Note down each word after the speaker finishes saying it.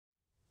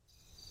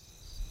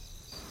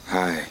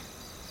Hi,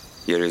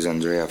 here is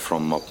Andrea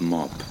from Mop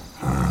Mop.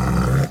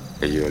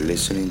 And you're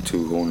listening to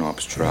Who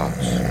Knobs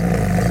Drops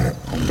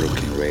on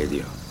Brooklyn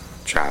Radio.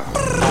 Ciao.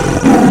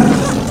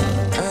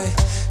 Hey,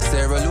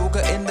 Sarah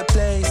Luga in the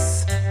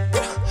place.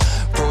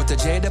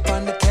 Protégé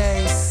upon the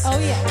case. Oh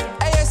yeah.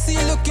 Hey, I see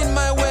you looking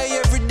my way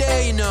every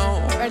day, you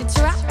know. Ready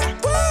to rock?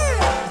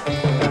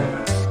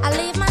 I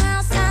leave my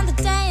house and the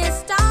day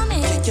is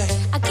dawning.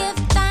 I give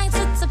thanks,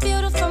 it's a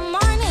beautiful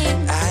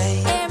morning.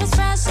 Air is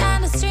fresh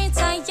and the streets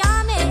are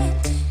yawning.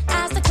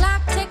 As the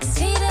clock ticks,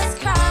 heat is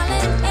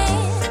crawling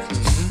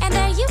in. And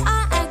there you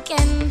are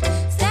again,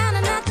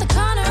 standing at the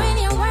corner in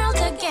your world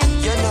again.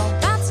 You know.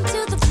 Bouncing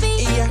to the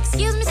beat. Yeah.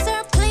 Excuse me,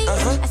 sir, please.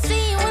 I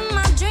see you in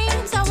my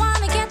dreams. I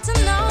wanna get to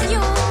know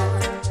you.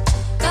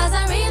 'Cause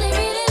I really,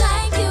 really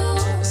like you.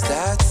 Is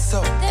that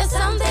so? There's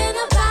something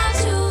about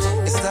you.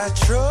 Is that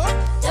true?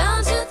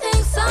 Don't you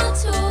think so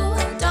too?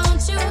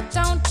 Don't you,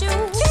 don't you?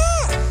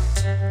 Yeah.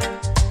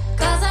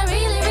 'Cause I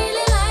really,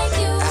 really like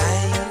you.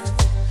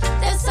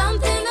 There's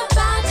something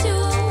about you.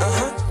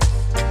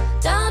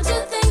 Don't you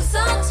think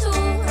so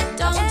too?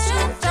 Don't you,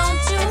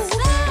 don't you?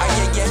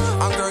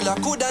 Yeah. And girl, I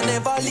coulda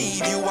never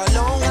leave you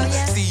alone.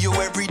 See you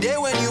every day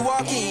when you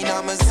walk in,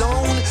 I'm a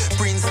zone.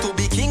 Prince to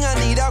be king, I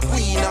need a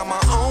queen of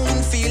my own.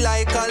 Feel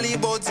like Holly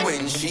Buds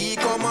when she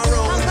come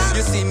around.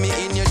 You see me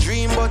in your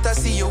dream, but I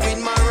see you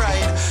in my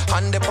ride.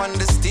 Hand upon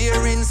the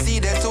steering, see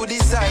there to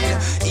decide.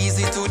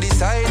 Easy to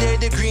decide, there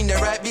the green, they're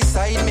right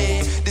beside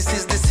me. This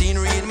is the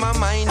scenery in my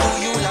mind, do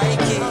you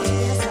like it?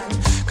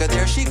 'Cause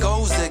there she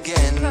goes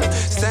again.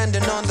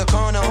 Standing on the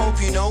corner,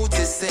 hope you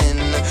noticing.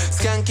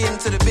 Skanking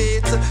to the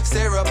beat,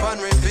 stare up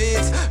and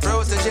repeat.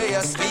 Protégé,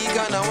 I speak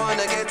and I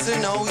wanna get to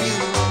know you.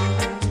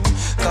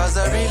 'Cause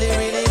I really,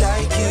 really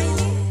like you.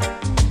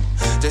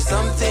 There's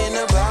something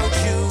about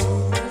you.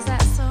 Is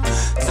that so?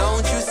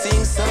 Don't you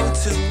think so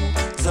too?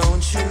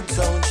 Don't you,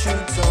 don't you,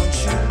 don't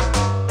you?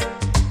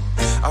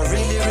 I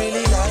really,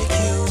 really like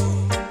you.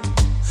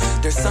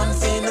 There's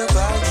something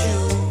about you.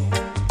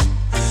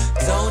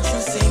 Don't you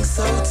think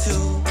so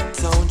too?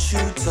 Don't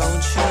you,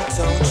 don't you,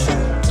 don't you?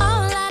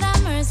 Oh, Lord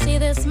have mercy,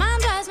 this man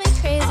drives me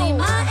crazy.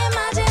 My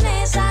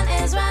imagination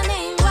is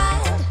running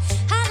wild.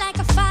 Hot like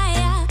a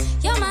fire,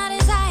 you're my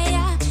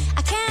desire.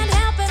 I can't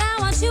help it, I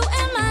want you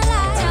in my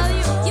life.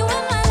 You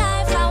in my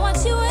life, I want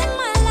you in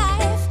my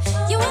life.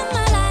 You in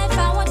my life,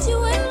 I want you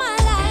in my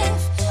life.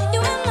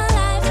 You in my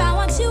life, I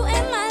want you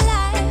in my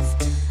life.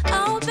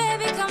 Oh,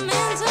 baby, come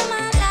into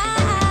my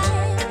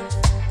life.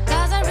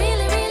 'Cause I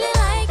really, really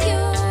like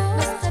you.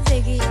 Mr.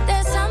 Biggie,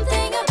 there's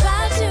something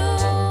about you.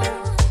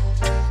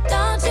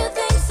 Don't you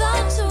think so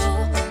too?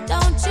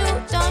 Don't you,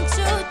 don't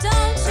you,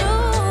 don't you?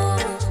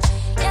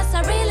 Yes,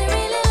 I really,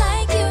 really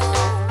like you.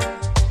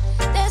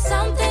 There's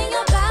something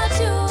about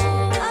you.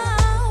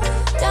 Oh,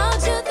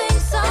 don't you think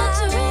so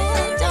too?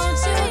 Don't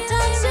you,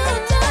 don't you,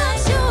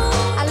 don't you?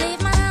 I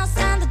leave my house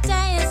and the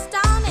day is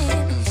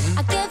dawning.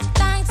 I give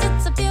thanks,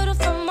 it's a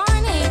beautiful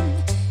morning.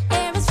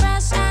 Air is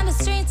fresh and the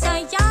streets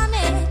are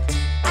yawning.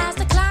 As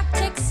the clock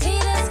ticks,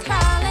 heat is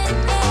crawling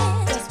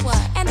in. Guess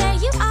what? And there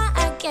you are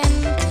again,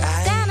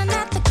 standing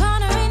at the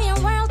corner in your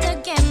world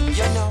again.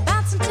 You know.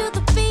 Bouncing to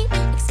the beat.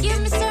 Excuse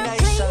me, sir,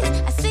 please.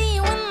 I see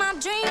you in my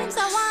dreams.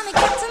 I wanna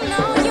get to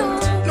know you.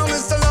 No,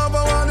 Mr. Love,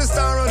 I want the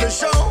star of the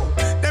show.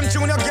 Them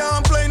tune you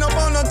can't play no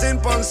on a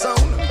 10-pound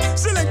sound.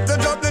 Select the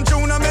drop, then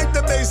tune and make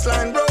the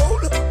bassline roll.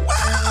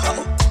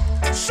 Wow!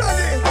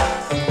 Shaggy!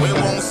 We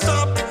won't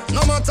stop,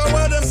 no matter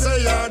what them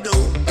say or do.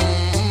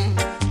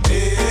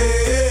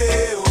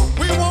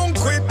 We won't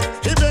quit,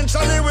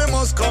 eventually we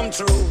must come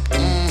true.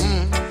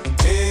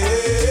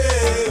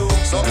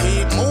 So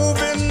keep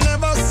moving,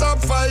 never stop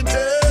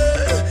fighting.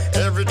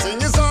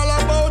 Everything is all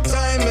about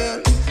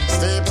timing.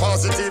 Stay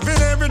positive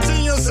in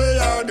everything you say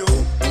or do.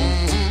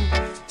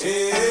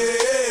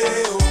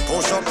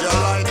 Push up your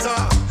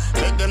lighter,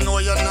 let them know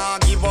you're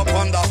not give up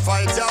on the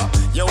fight, yeah.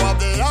 You have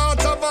the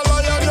heart of a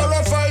lion, you're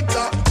a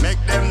fighter.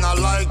 Make them not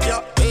like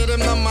ya, pay them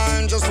no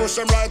mind, just push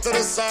them right to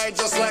the side,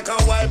 just like a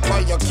wiper.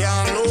 You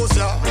can't lose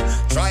ya.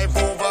 Drive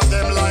over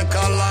them like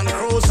a Land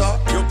Cruiser.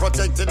 You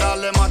protected all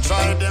them, I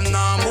try them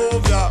now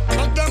move ya.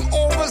 Make them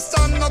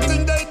overstand,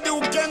 nothing they do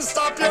can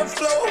stop your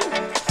flow.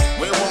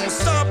 We won't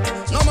stop,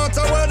 no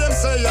matter what them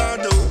say or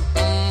do.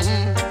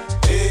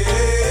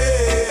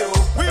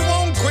 We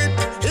won't quit,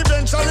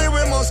 eventually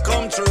we must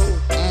come true.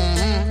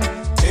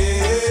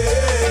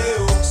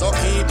 So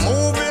keep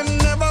moving,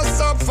 never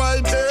stop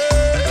fighting.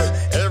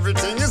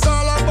 Everything is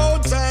all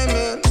about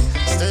timing.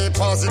 Stay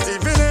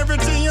positive in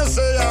everything you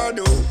say or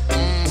do.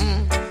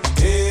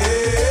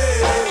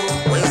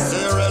 We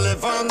stay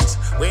relevant.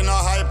 We no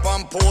hype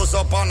and pose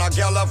up on a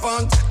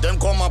gallivant. Them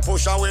come and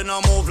push and we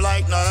no move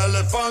like no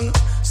elephant.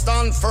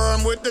 Stand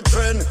firm with the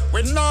trend.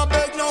 We no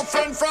beg no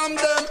friend from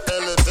them.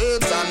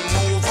 Elevate and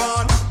move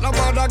on.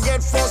 Nobody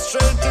get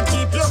frustrated,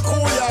 keep your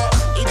cool,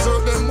 yeah. It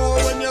hurt them more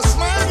when you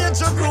smile, get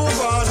your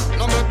groove on.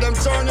 No make them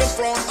turn your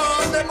front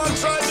on. Them and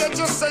try get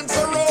your sense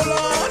of roll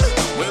on.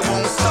 We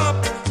won't stop,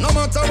 no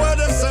matter what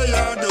them say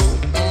or do.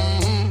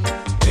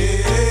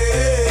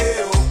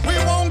 We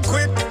won't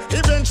quit,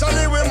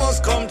 eventually we must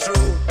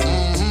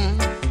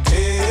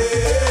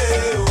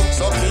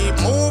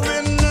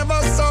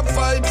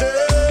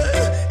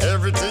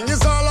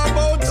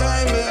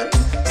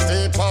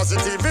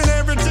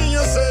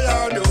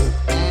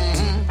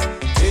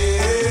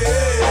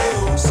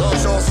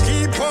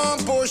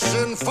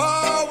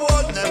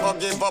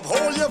give up,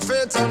 hold your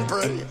faith and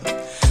pray.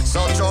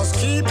 So just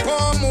keep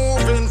on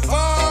moving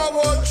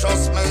forward.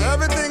 Trust me,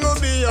 everything will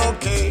be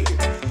okay.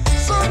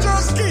 So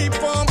just keep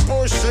on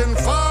pushing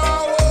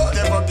forward.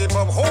 Never give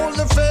up, hold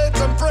the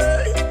faith and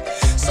pray.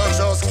 So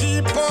just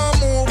keep on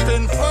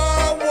moving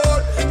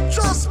forward.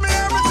 Trust me,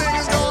 everything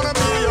is gonna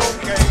be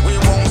okay. We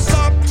won't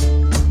stop.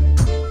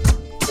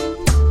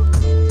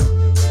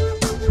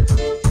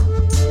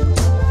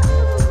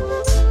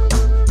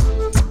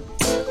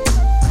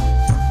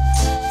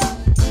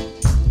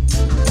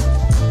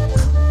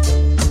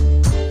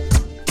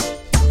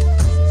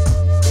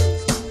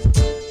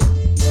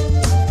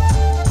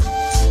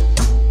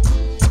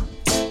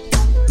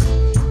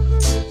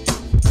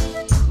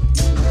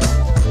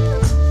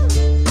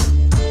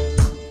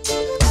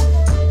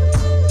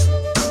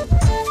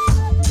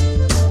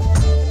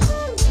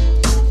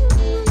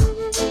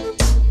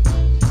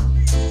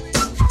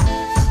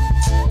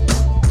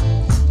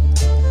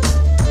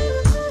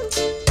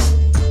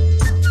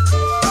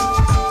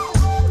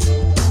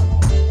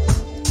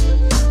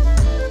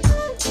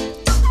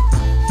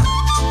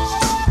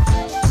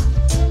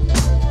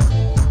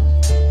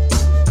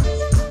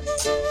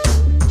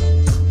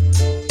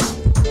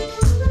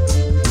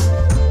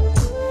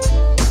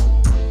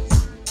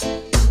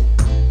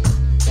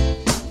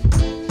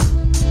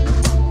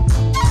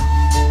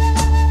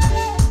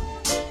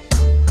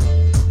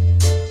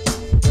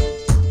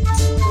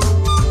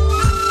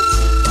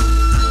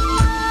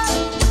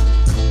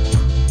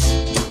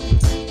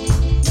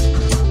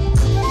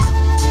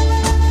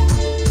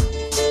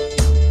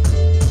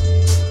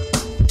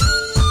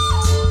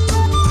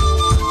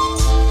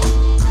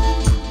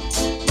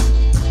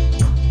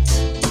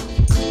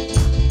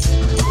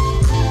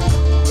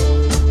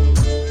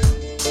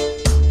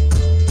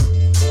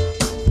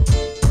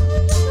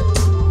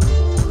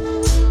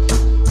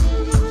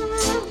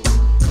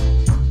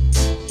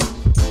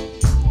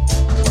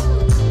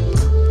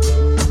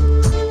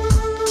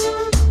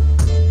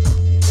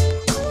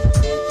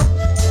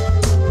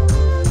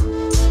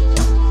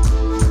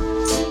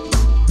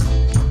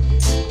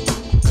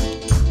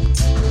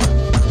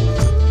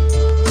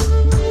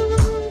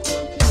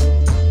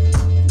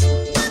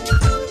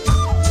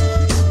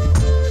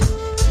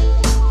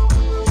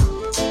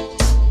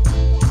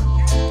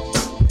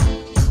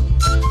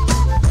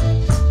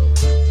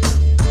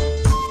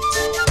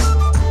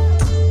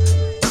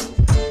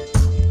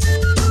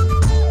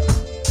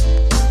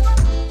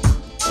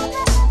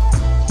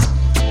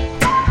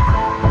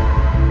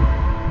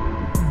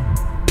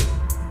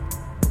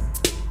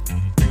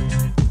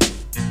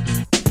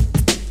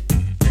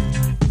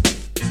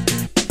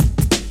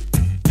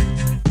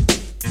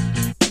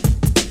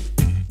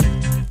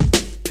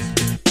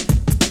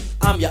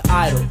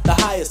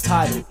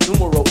 title,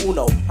 numero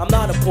uno. I'm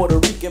not a Puerto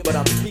Rican, but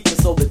I'm speaking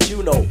so that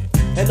you know.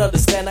 And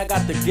understand I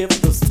got the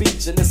gift of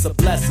speech and it's a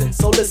blessing.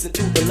 So listen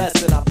to the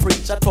lesson I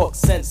preach. I talk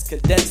sense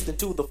condensed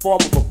into the form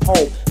of a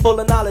poem, full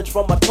of knowledge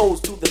from my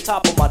toes to the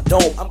top of my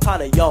dome. I'm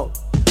kinda young,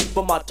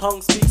 but my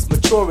tongue speaks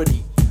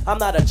maturity. I'm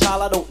not a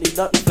child, I don't need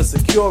nothing for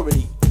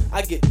security.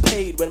 I get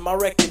paid when my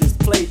record is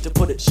played, to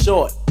put it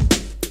short.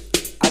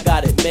 I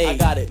got it made, I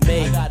got it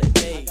made, I got it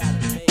made, I got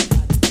it made.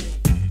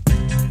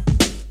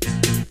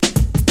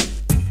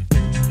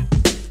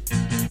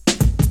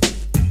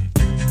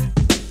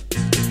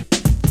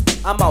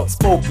 I'm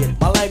outspoken,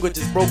 my language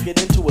is broken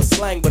into a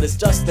slang, but it's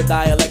just the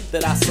dialect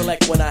that I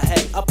select when I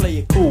hang. I play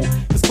it cool,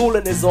 cause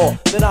fooling is all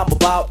that I'm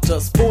about.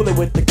 Just fooling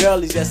with the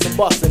girlies, yes, and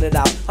busting it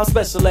out. I'm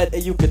special ed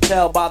and you can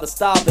tell by the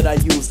style that I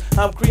use.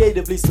 I'm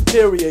creatively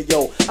superior,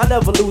 yo. I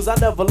never lose, I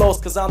never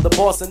lost, cause I'm the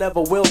boss and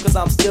never will, cause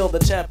I'm still the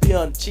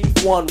champion. Chief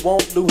one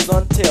won't lose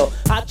until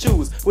I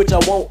choose, which I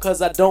won't,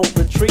 cause I don't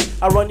retreat.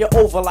 I run you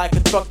over like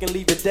a truck and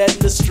leave you dead in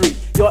the street.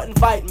 You're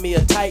inviting me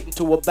a titan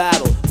to a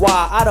battle.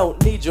 Why? I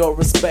don't need your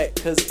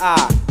respect, cause I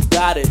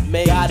got it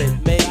made, got it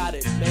made, got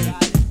it made,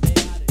 got it made,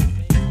 got it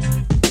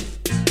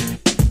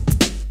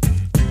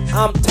made.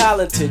 I'm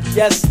talented,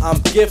 yes, I'm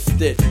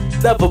gifted.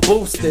 Never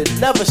boosted,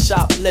 never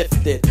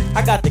shoplifted.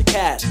 I got the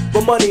cash,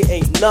 but money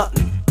ain't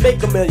nothing. Make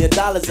 $1 million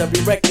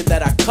every record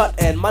that I cut,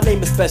 and my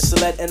name is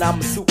Special Ed, and I'm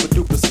a super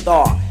duper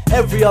star.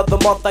 Every other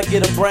month I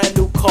get a brand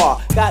new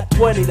car. Got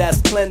 20,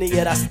 that's plenty,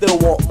 yet I still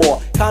want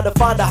more. Kinda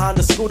find a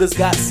Honda Scooters,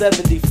 got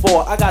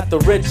 74. I got the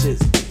riches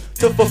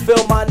to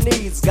fulfill my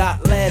needs.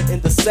 Got land in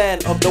the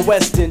sand of the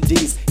West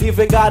Indies.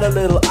 Even got a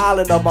little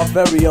island of my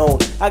very own.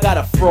 I got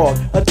a frog,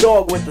 a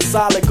dog with a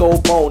solid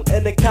gold bone.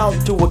 An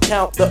account to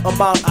account the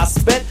amount I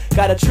spent.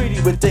 Got a treaty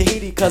with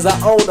Tahiti cause I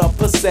own a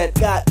percent.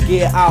 Got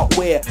gear out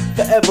where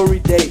for every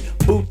day.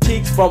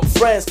 Boutiques from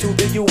France to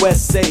the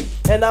USA.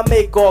 And I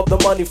make all the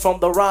money from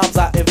the rhymes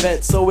I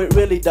invent. So it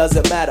really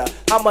doesn't matter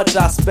how much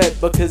I spent,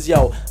 because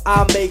yo,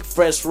 I make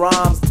fresh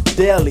rhymes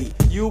daily.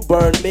 You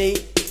burn me?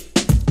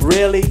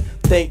 Really?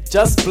 Think,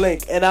 just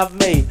blink and I've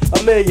made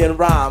 1 million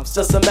rhymes.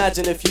 Just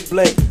imagine if you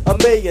blink 1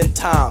 million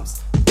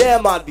times.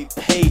 Damn, I'd be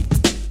paid.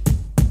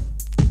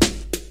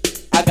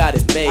 I got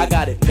it made, I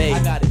got it made,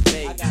 I got it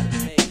made, I got it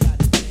made, I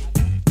got it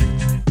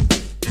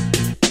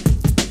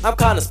made. I'm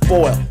kinda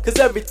spoiled, cause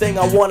everything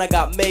I want I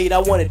got made. I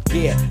wanted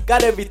gear,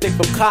 got everything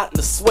from cotton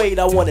to suede.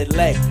 I wanted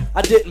leg,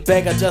 I didn't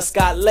beg, I just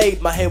got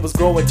laid. My hair was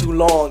growing too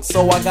long,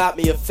 so I got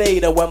me a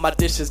fader when my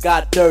dishes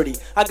got dirty.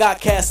 I got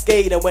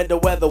Cascade, and when the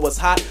weather was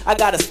hot, I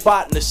got a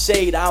spot in the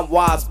shade. I'm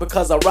wise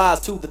because I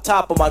rise to the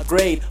top of my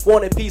grade.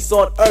 Wanted peace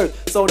on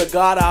earth, so to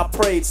God I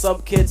prayed.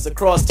 Some kids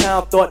across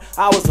town thought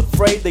I was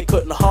afraid they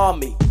couldn't harm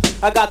me.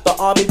 I got the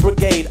army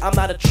brigade, I'm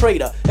not a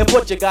traitor. If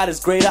what you got is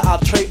greater, I'll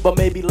trade, but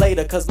maybe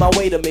later. Cause my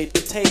waiter made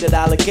potato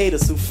alligator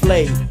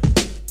souffle.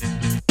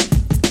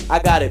 I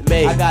got it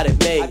made, I got it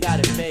made, I got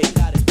it made, I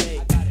got it made.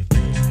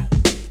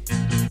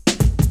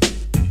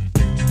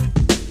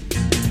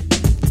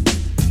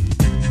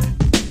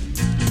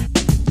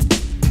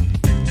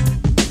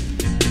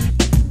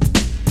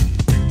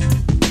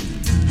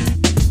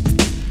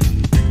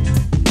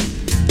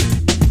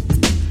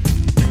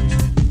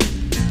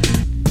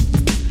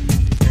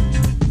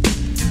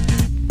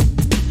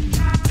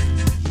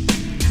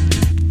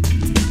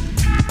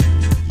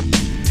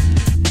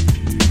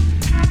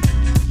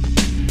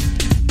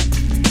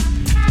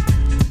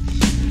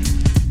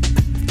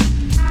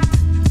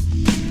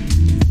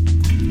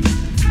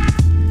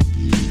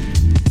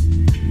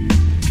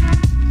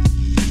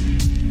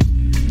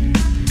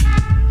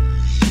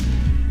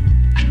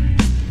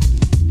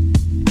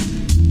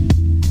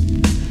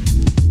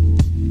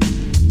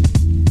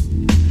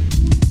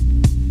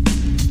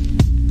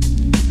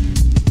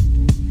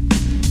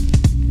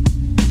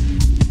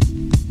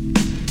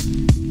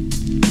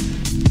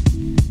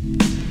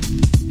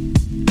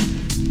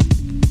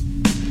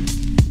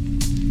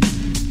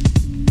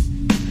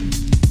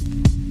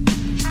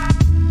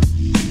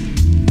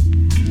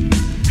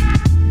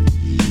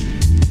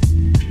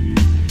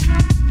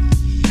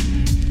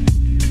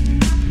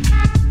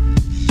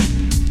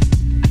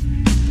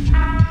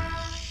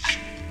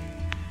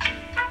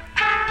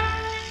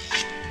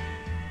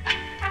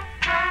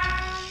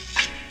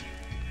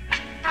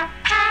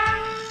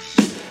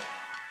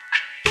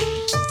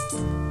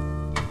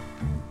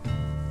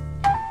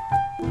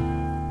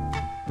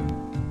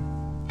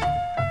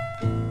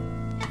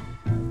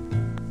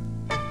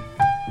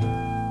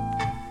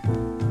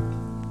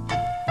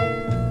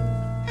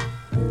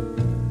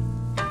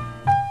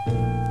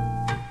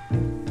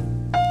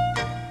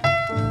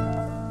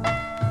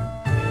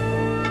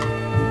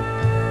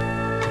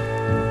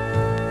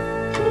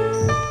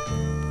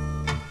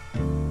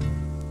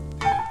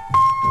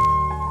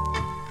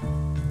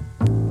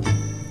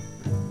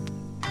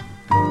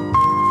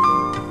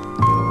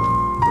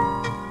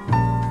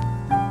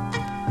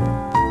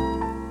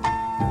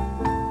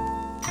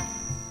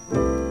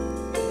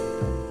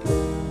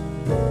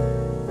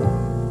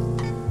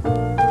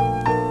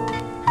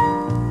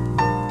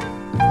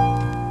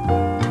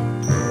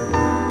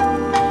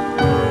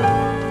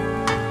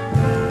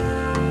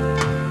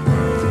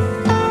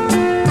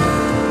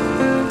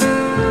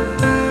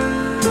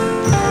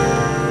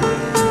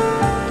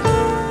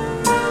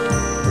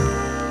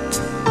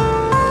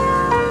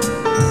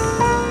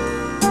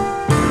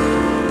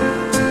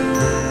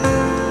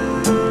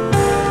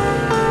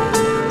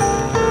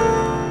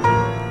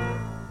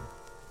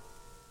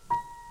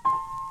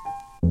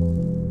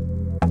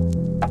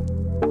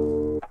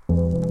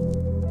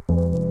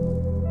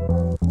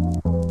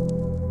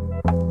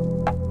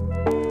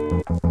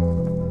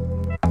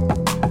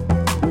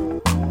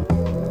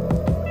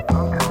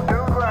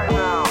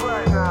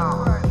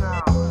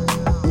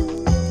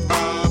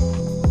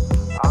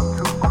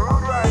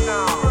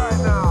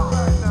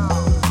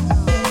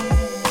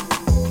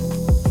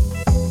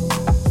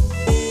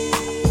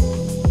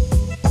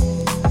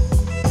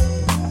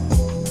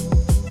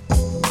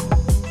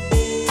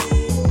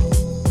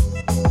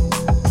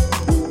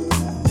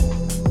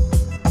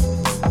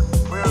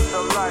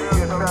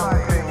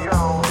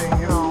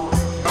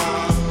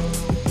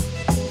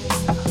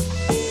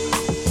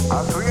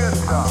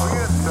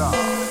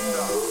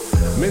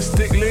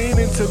 Mystic lean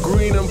into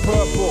green and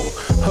purple.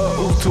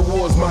 Hurtle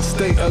towards my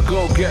state of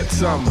go get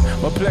some.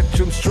 My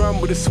plectrum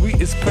strum with the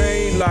sweetest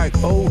pain. Like,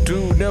 oh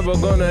dude, never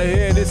gonna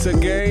hear this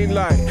again.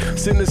 Like,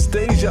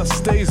 synesthesia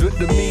stays with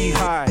the me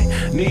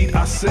high. Need,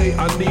 I say,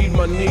 I need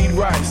my need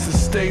rights to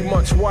stay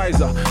much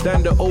wiser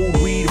than the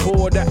old weed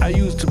whore that I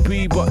used to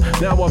be, but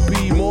now I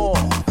be more.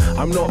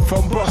 I'm not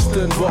from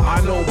Boston, but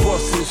I know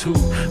bosses who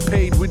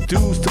paid with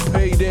dues to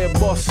pay their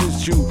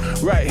bosses due.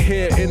 Right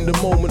here in the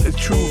moment of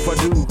truth, I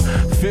do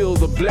feel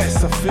the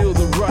bless, I feel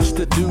the rush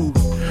to do.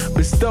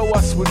 Bestow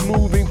us with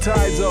moving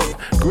tides of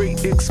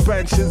great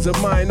expansions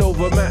of mind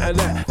over matter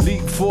that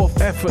leap forth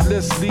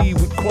effortlessly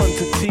with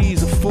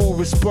quantities of full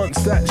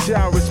response that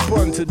shall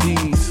respond to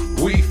these.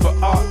 We for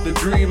art, the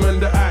dream and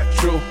the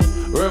actual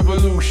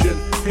revolution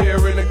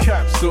here in a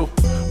capsule.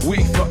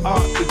 We for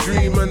art, the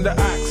dream and the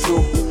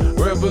axle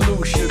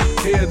revolution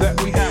here that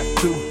we act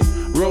to.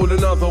 Roll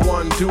another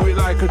one, do it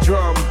like a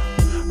drum.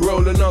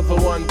 Roll another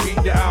one,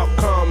 beat the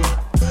outcome.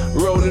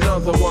 Roll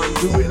another one,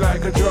 do it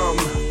like a drum.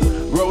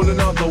 Roll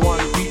another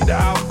one, beat the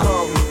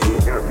outcome.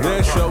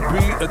 There shall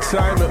be a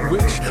time at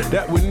which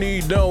that we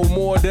need no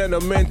more than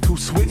a mental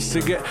switch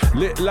to get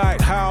lit,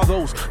 like how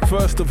those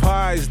first of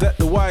highs that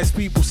the wise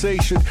people say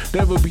should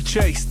never be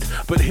chased.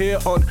 But here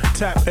on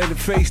tap and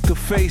face to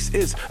face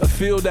is a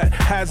field that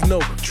has no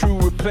true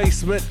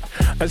replacement.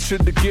 And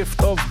should the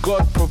gift of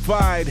God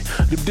provide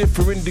the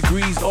different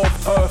degrees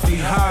of earthly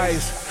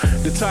highs,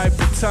 the type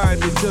of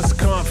time you just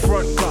can't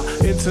front, car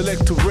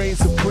intellect to reign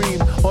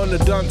supreme on the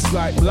dunce,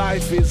 like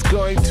life is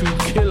going to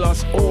kill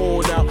us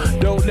all. Now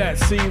don't that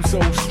seem so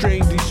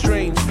strangely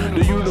strange?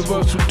 The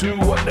universe will do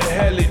what the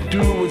hell it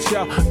do, and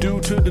shall do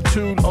to the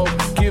tune of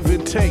give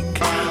and take.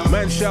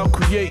 Man shall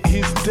create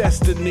his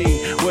destiny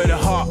where the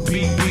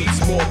heartbeat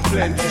beats more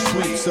plenty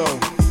sweet. So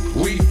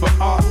we for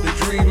art, the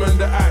dream and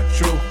the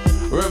actual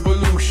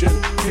revolution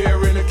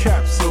here in a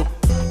capsule.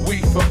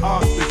 We for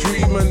art, the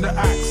dream and the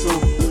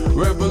axle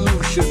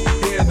revolution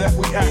here that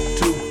we act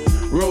to.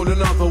 Roll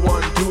another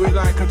one, do it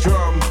like a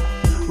drum.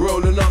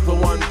 Roll another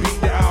one, beat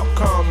the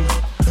outcome.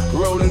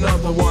 Roll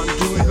another one,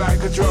 do it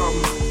like a drum.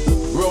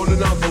 Roll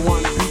another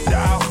one, beat the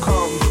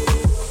outcome.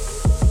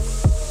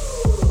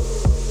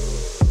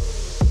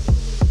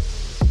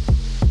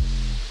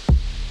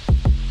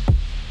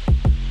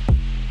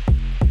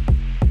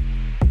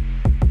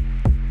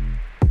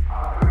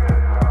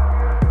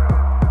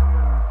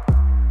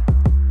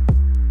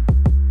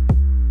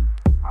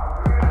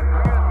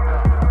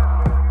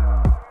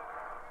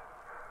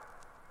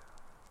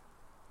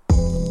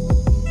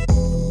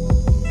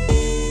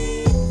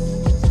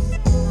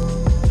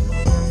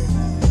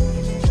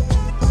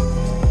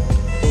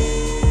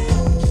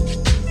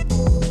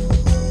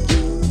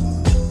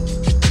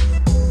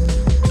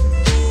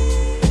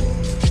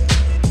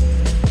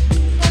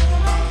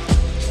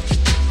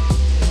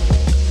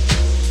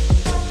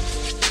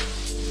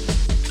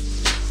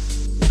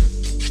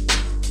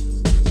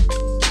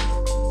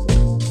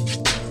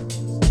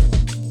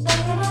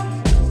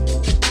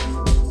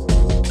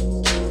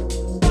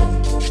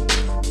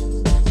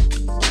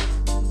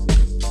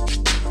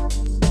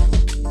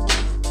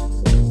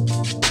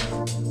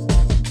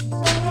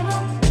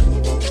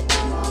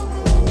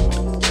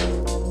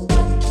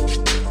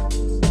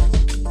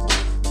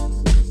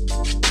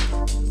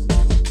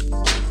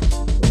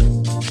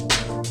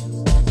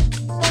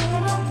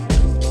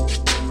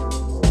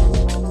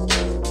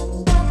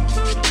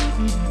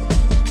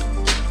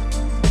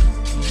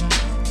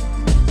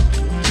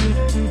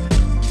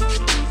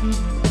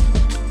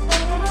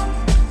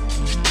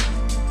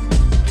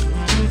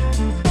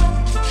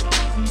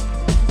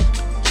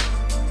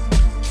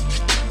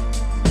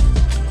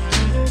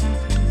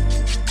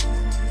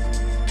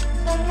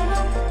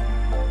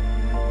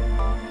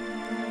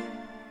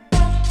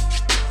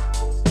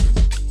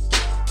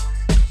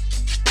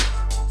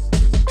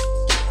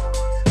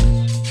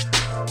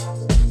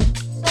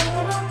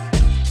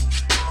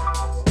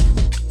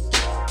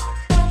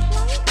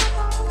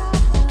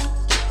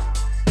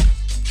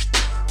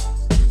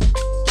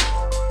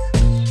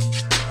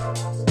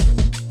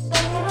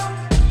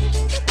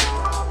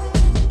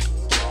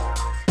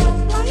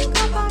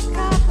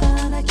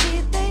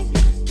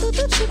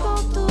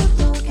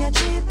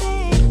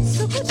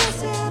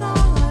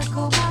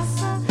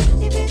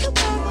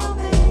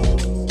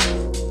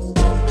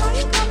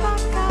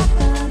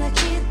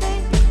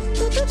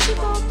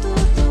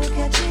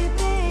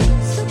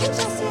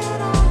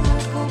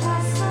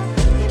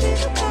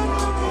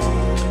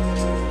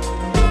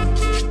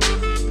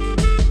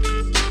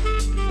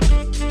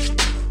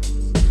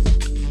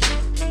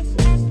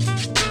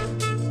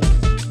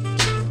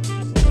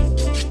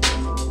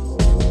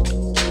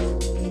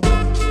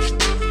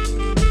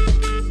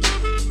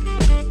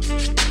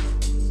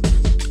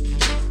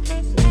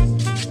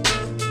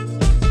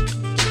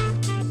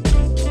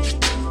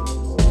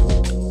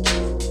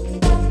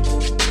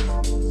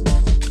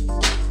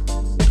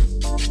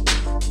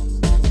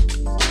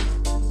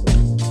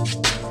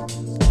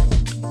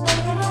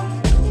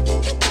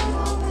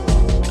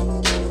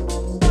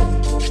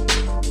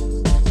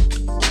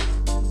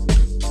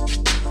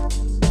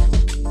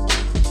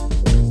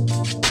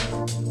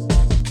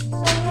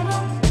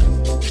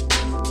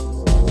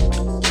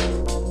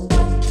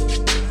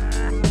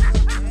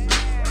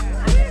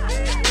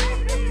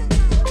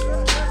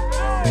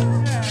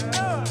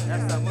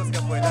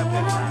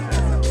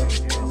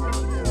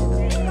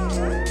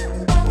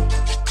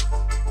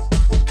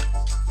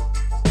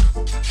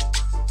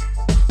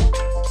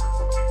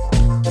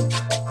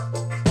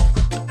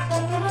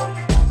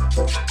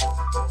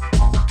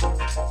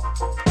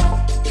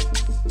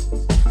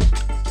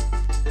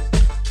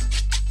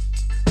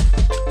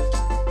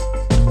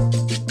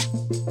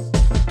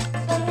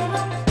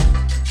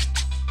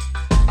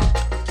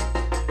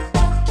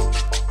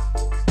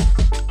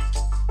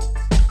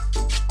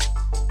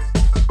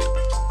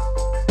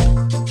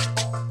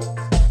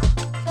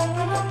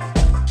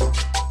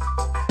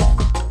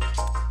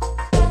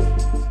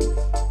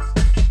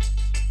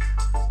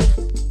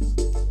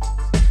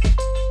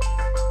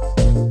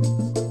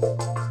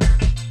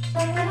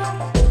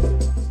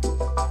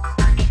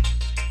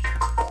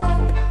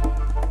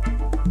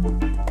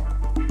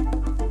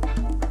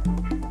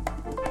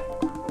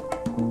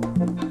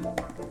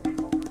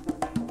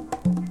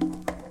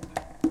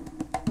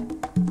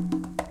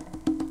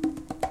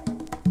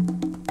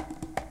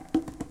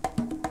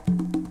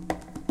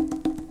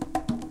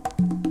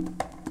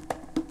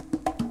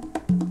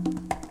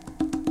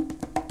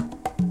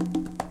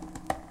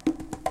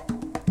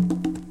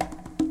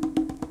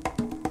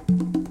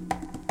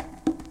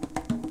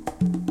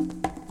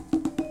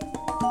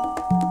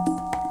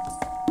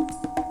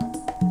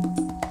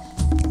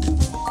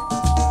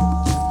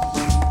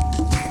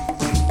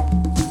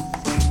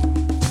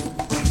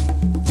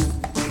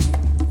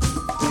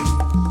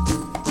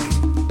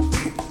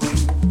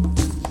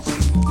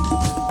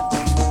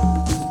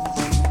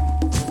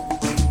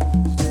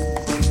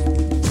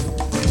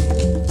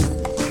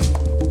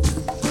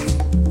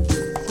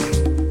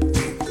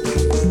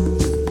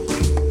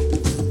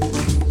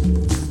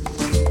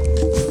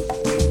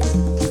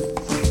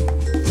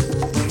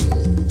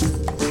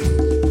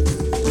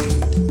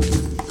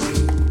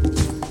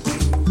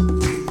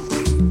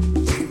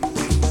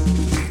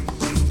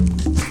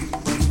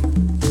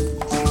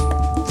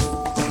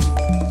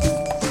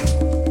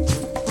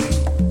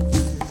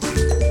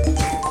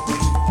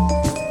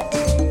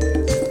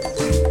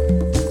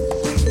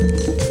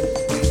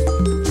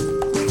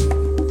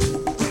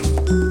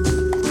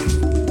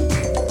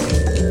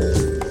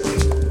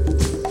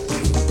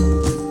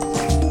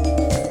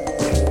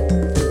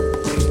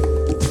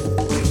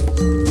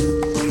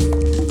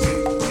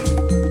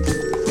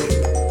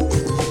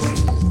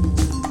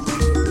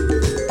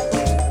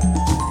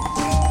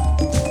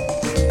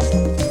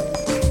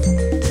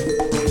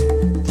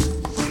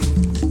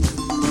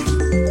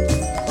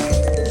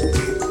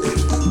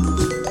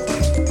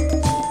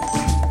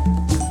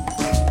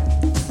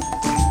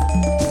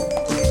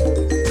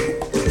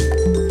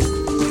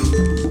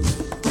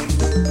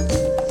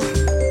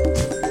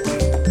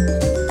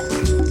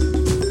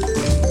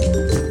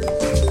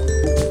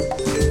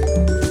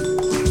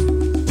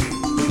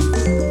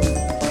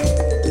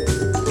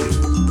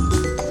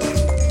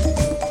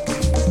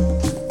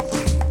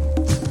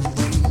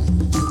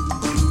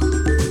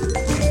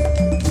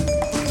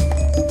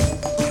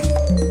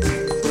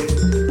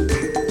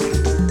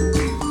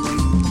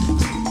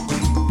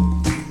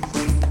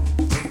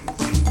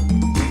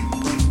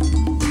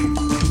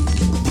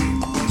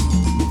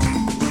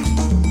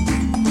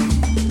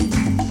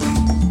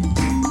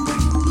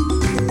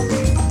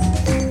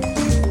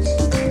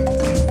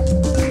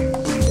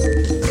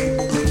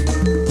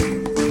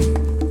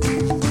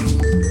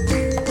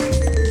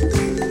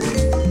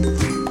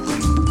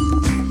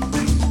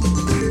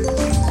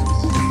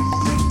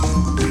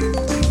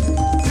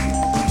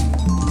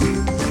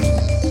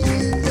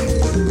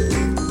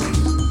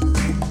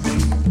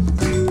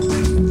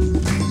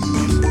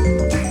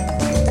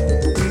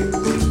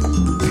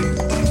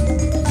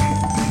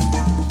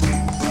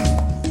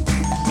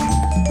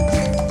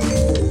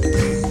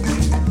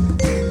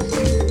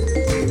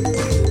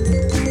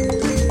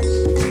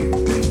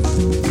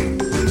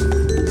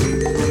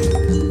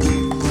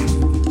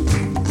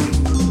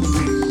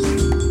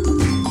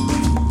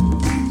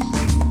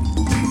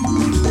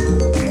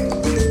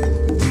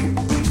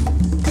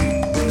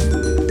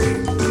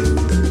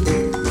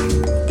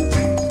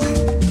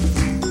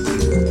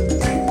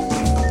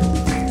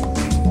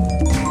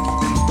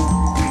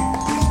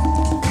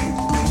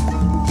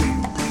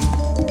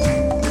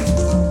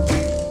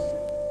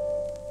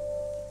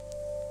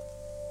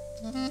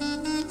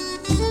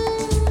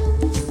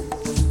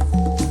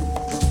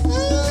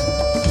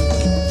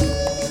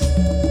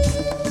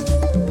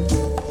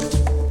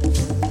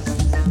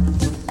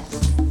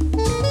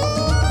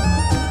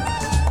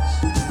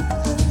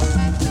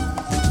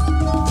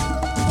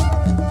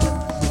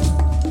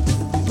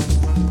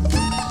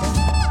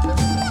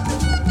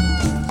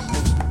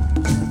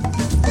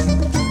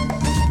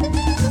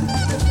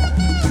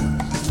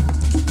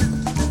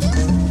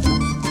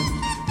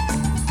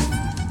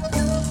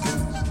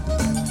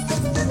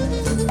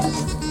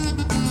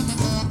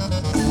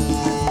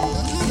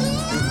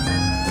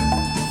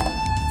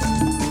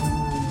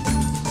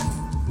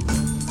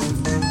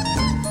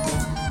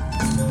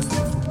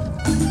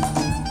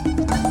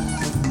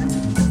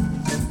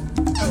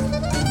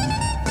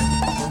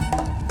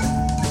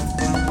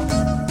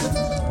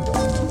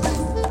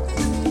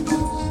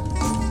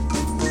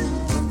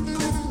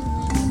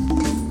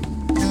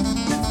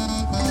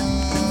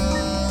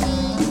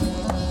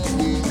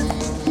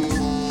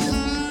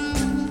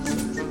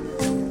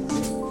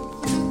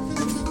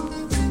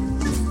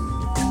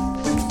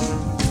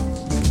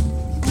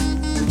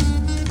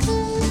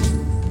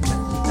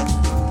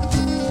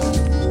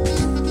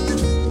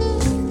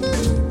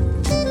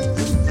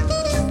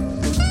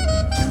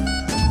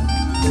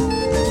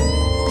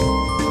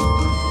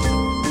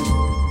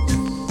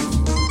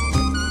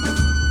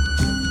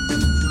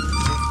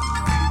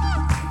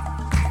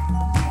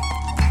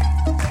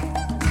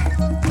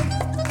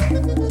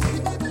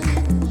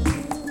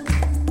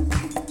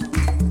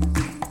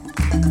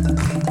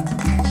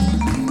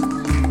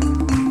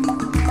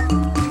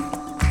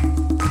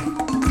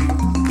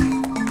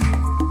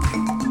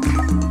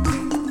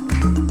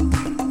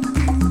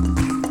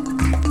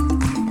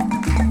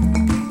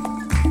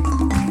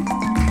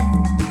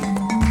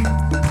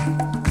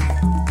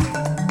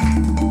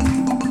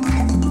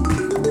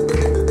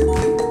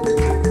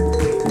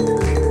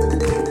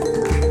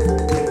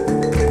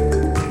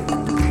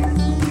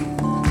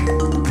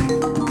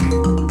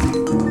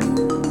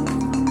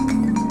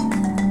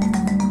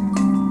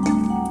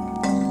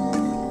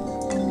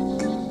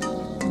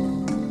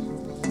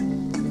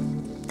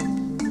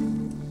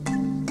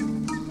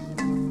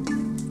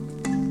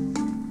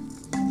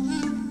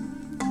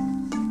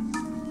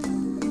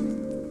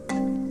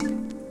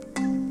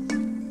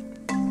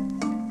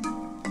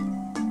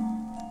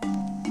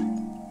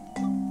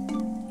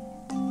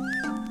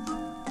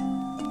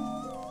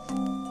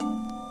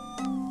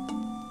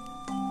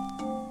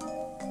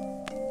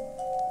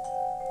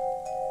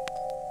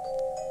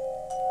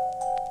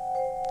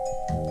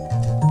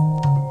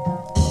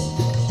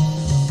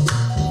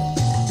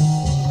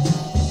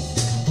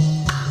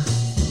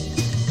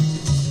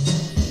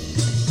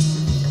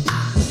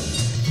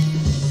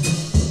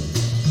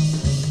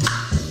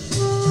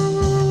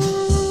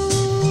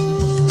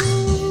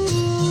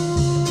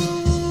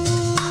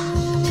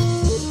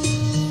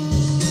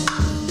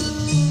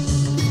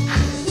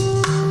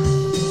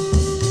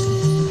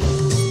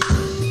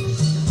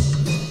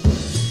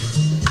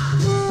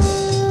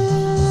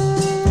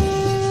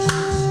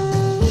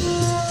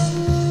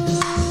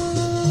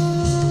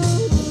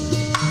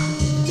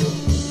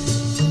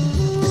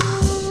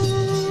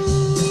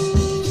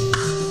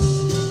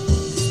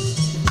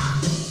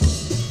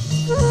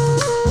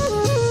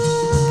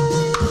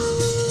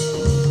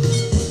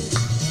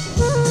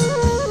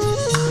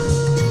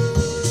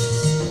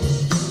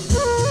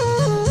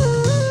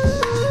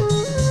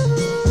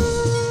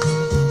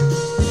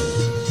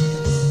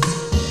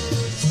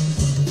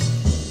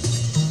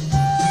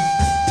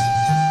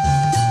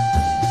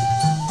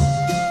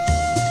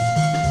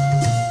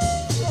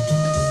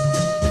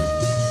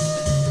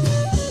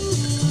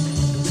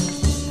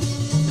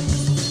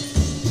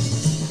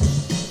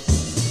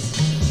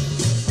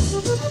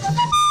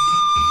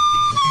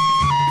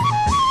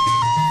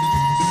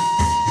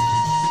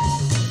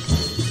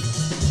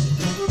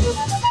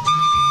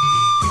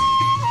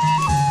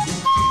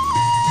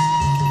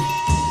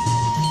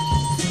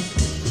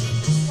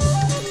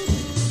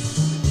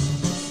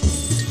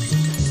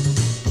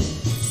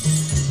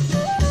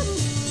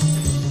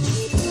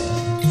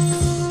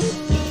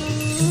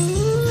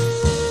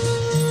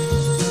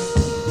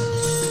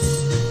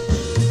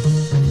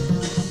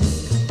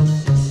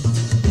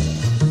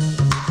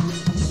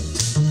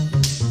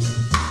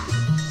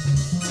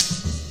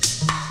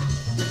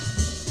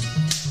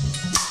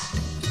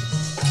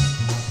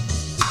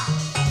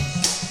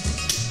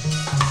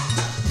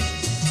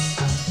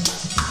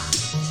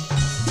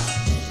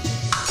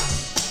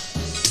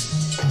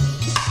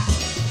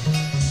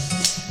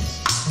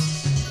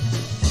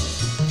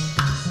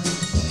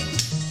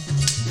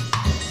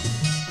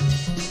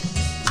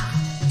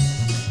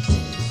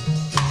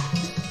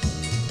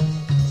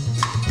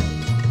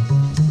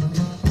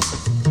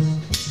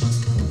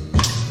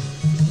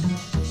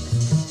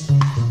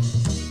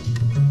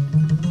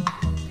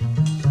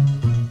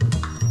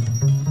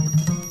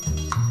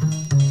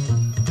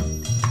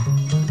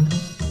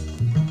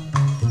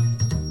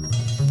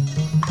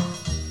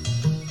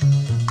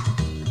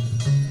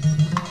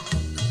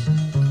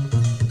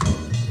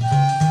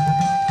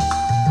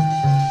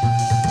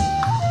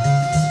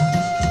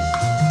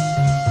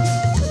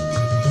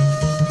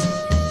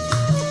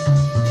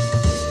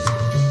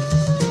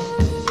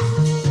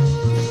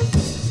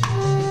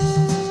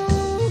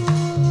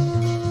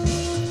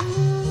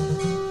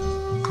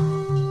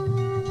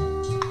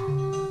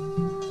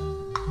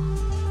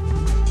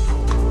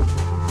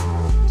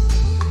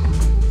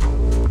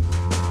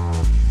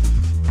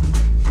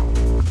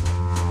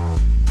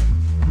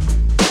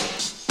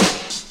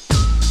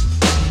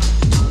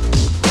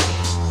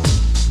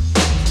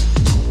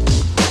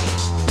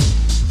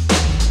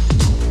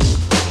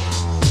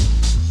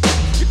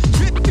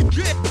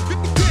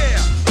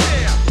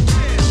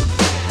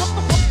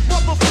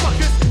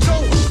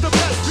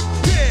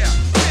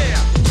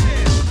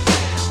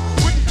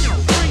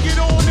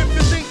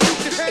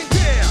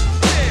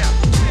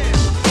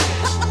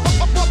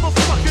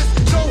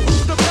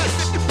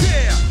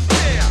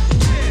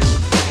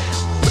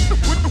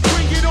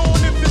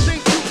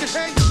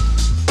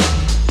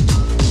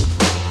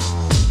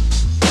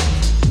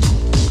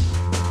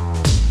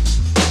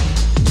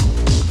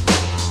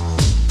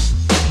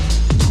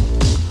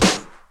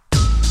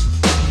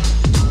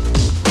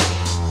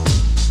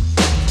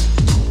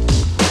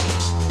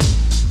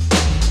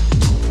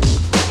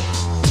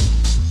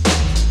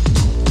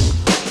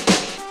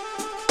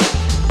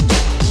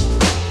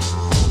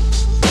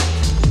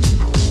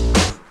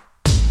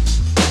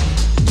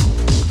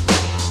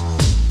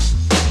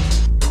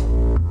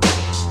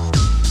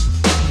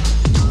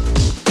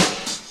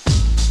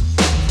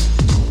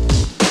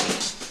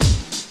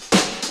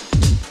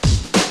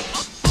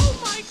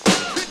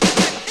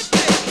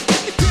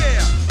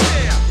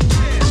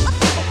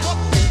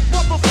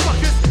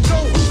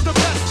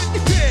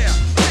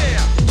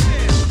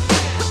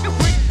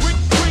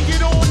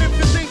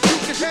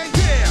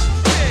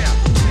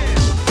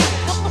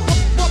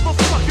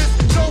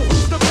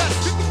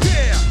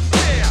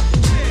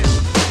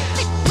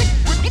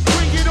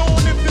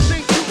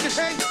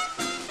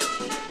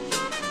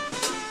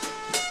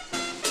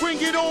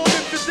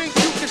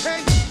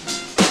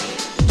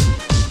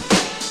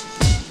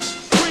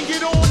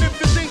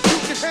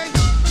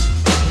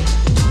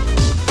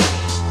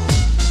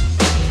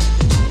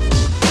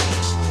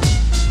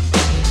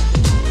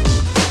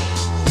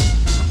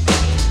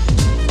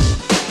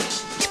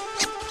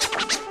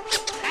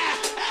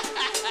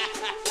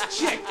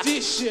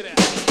 this shit out.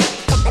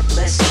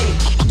 Let's kick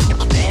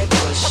and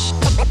push.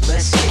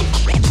 Let's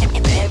kick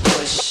and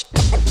push.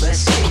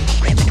 Let's kick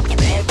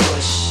and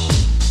push.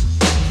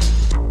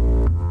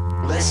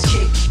 Let's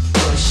kick,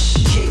 push,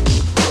 kick,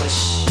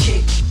 push,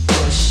 kick,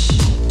 push.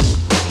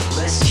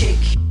 Let's kick,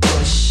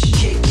 push,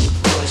 kick,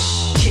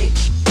 push, kick,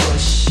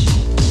 push.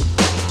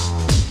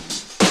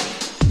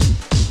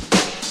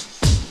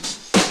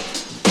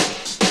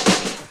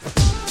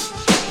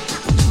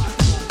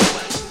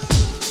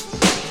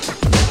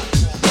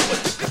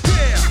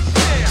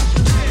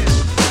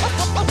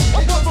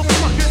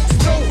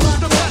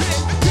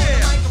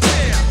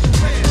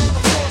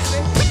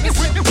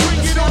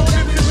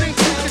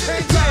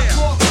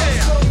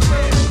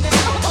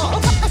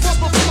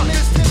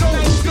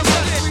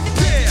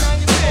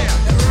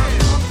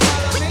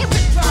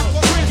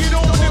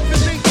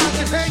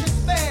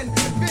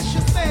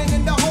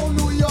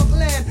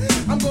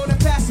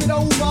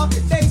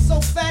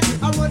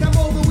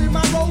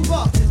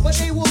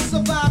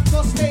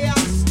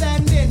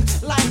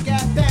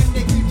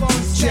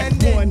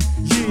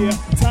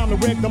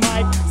 The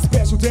mic,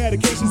 special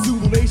dedication to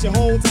the nation,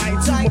 hold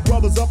tight to my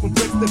brothers up from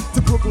Brixton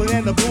to Brooklyn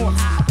and the Bronx.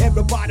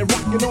 Everybody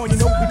rocking on, you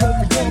know we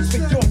gon' be on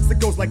big joints. It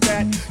goes like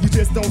that, you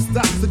just don't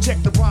stop. So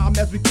check the rhyme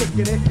as we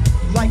kicking it,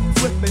 like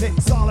flipping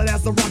it, solid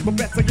as a rock. But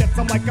better yet,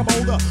 I'm like a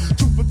boulder,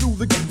 trooping through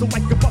the ghetto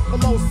like a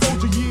buffalo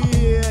soldier.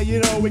 Yeah,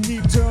 you know we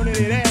keep turning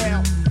it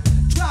out.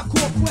 Drop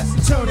core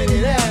quest, turning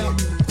it out.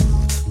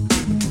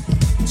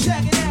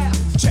 Check it out.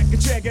 Check it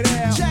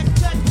out. Check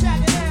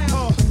it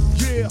out.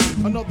 Yeah,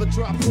 another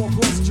drop core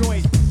quest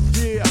joint.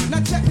 Yeah.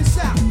 Now check this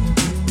out.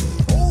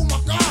 Oh my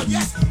God,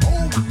 yes.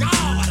 Oh my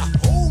God.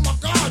 Oh my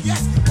God,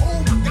 yes.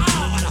 Oh my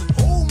God.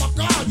 Oh my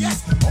God,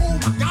 yes. Oh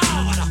my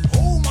God.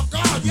 Oh my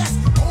God, yes.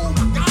 Oh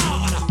my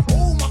God.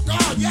 Oh my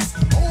God, yes.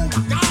 Oh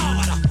my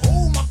God.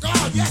 Oh my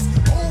God, yes.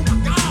 Oh my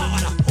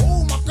God.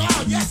 Oh my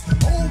God, yes.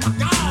 Oh my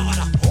God.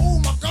 Oh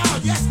my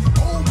God, yes.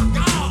 Oh my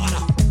God.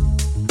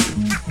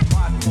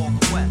 Hardcore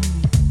Quest.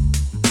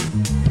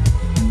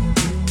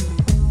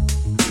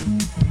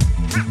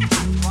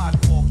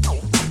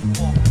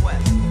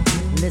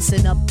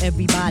 Listen up,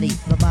 everybody,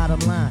 the bottom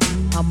line.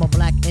 I'm a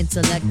black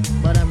intellect,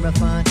 but I'm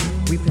refined.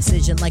 We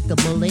precision like a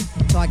bullet,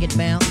 target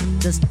bound.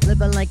 Just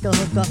living like a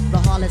hooker, the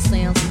harlot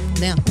sounds.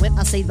 Now, when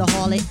I say the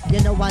harlot, you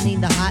know I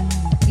need the hot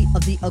heat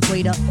of the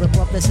equator with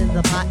breakfast in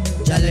the pot.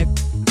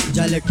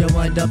 Jalik, you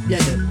wind up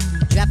your hip.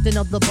 Drafting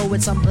of the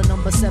poets, I'm the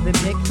number 7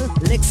 pick.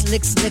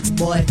 Licks,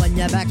 boy, on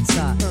your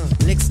backside.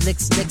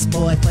 Licks,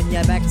 boy, on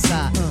your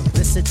backside.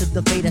 Listen to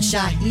the fate of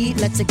Shaheed,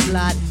 let's it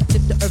glide.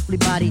 Tip the earthly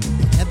body,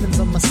 heaven's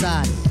on my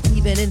side.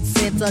 Even in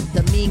Santo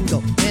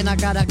Domingo, man, I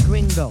got a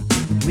gringo.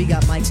 We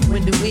got mics,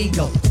 when do we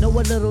go? Know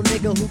a little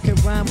nigga who can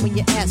rhyme when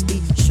your ass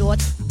be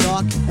short,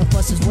 dark, and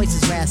plus his voice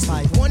is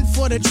raspy. 1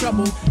 for the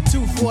trouble,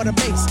 2 for the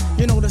bass.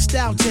 You know the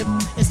style tip,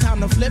 it's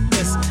time to flip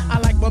this. I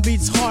like my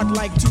beats hard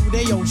like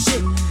 2-day-old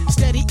shit.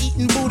 Steady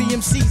eating booty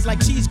MCs like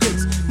cheese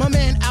grits. My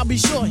man, I'll be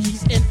sure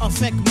he's in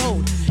effect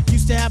mode.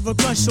 Used to have a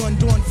crush on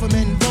Dawn from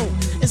En Vogue.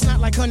 It's not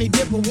like Honey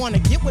Dip will wanna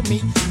get with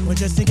me, but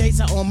just in case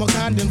I own my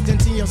condoms, then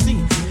TLC.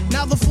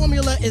 Now the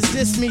formula is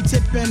this, me,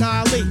 Tip, and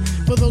Ali.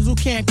 For those who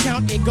can't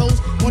count, it goes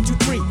 1, 2,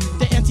 3.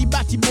 The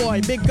Antibody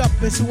boy, big up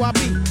is who I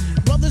be.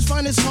 Brothers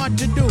find it's hard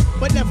to do,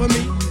 but never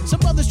me. Some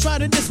brothers try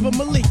to diss with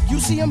Malik. You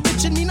see him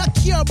bitching me, not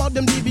care about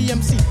them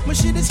DBMC. My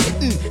shit is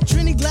hitting.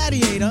 Trini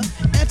Gladiator,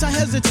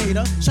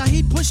 anti-hesitator.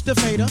 Shaheed push the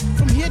fader,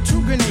 from here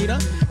to Grenada.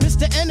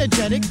 Mr.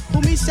 Energetic,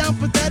 who me sound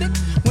pathetic.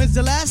 When's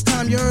the last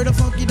time you heard a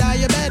funky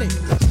diabetic?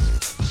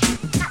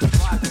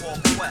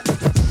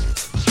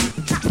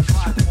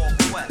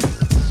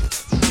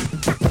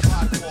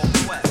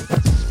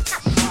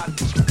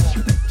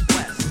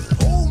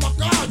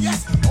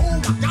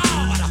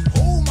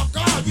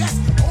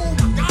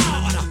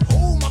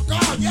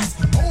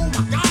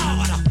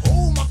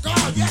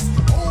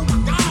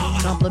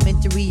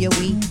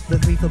 The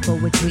free for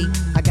poetry.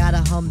 I got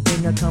a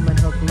humdinger coming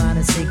hook, line,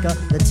 and sinker.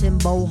 The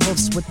Timbo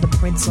hoofs with the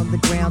prints on the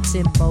ground.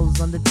 Timbos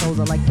on the toes.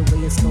 I like the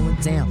way it's going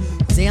down.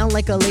 Down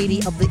like a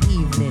lady of the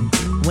evening.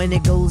 When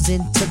it goes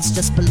in, touch,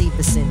 just believe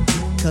it's in.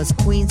 Cause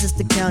Queens is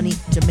the county,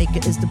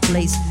 Jamaica is the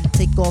place.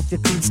 Take off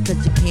your cleats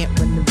cause you can't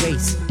win the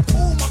race.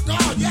 Oh my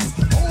God, yes.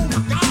 Oh my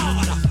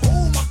God.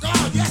 Oh my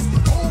God, yes.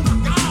 Oh my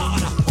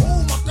God.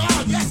 Oh my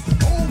God, yes.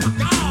 Oh my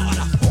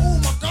God. Oh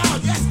my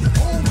God, yes.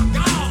 Oh my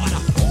God.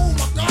 Oh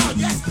my God,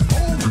 yes.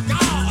 Oh my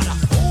God.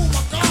 Oh my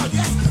God,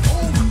 yes.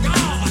 Oh my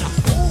God.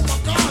 Oh my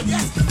God,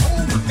 yes.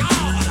 Oh my God. Oh my God, yes. Oh my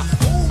God.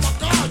 Oh my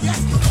God, yes.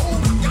 Oh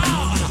my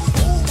God.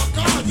 Oh my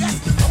God, yes.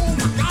 Oh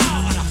my God.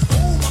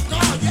 Oh my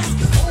God, yes.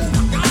 Oh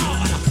my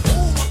God.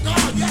 Oh my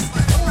God, yes.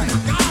 Oh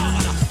my God.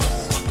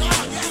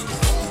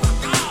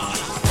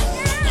 Oh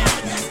my God,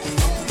 yes.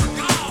 Oh my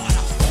God.